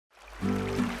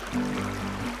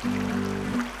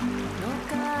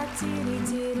Kia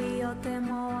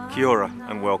ora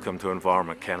and welcome to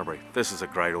Environment Canterbury. This is a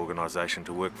great organisation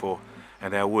to work for,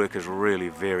 and our work is really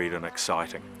varied and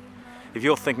exciting. If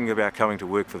you're thinking about coming to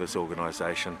work for this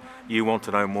organisation, you want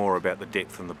to know more about the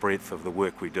depth and the breadth of the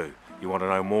work we do. You want to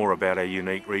know more about our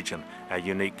unique region, our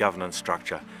unique governance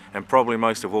structure, and probably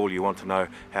most of all you want to know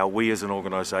how we as an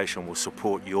organisation will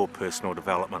support your personal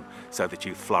development so that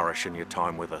you flourish in your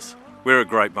time with us. We're a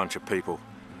great bunch of people,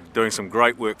 doing some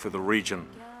great work for the region,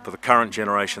 for the current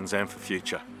generations and for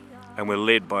future. And we're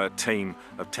led by a team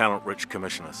of talent-rich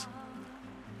commissioners.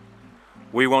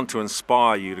 We want to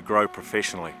inspire you to grow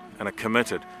professionally and are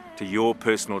committed to your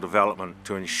personal development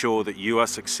to ensure that you are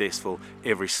successful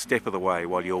every step of the way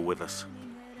while you're with us.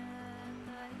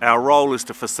 Our role is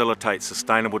to facilitate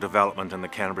sustainable development in the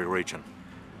Canterbury region.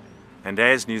 And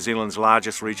as New Zealand's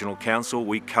largest regional council,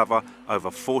 we cover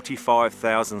over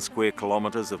 45,000 square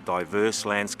kilometres of diverse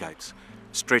landscapes,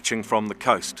 stretching from the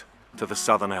coast to the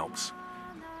Southern Alps.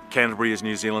 Canterbury is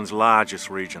New Zealand's largest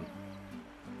region.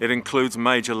 It includes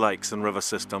major lakes and river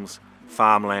systems,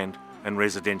 farmland and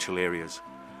residential areas,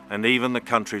 and even the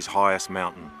country's highest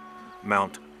mountain,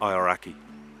 Mount Ioraki.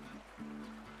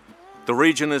 The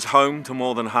region is home to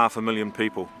more than 500,000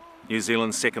 people, New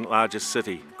Zealand's second largest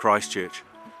city, Christchurch,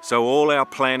 so all our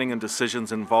planning and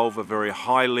decisions involve a very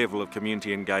high level of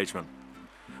community engagement.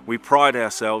 We pride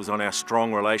ourselves on our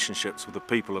strong relationships with the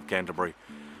people of Canterbury,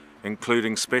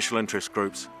 including special interest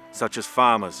groups such as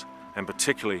farmers and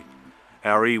particularly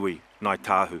our iwi, Ngāi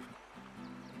Tahu.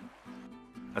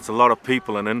 It's a lot of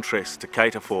people and interests to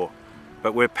cater for,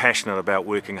 but we're passionate about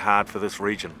working hard for this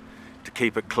region to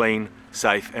keep it clean,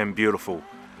 safe and beautiful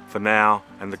for now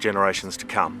and the generations to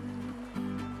come.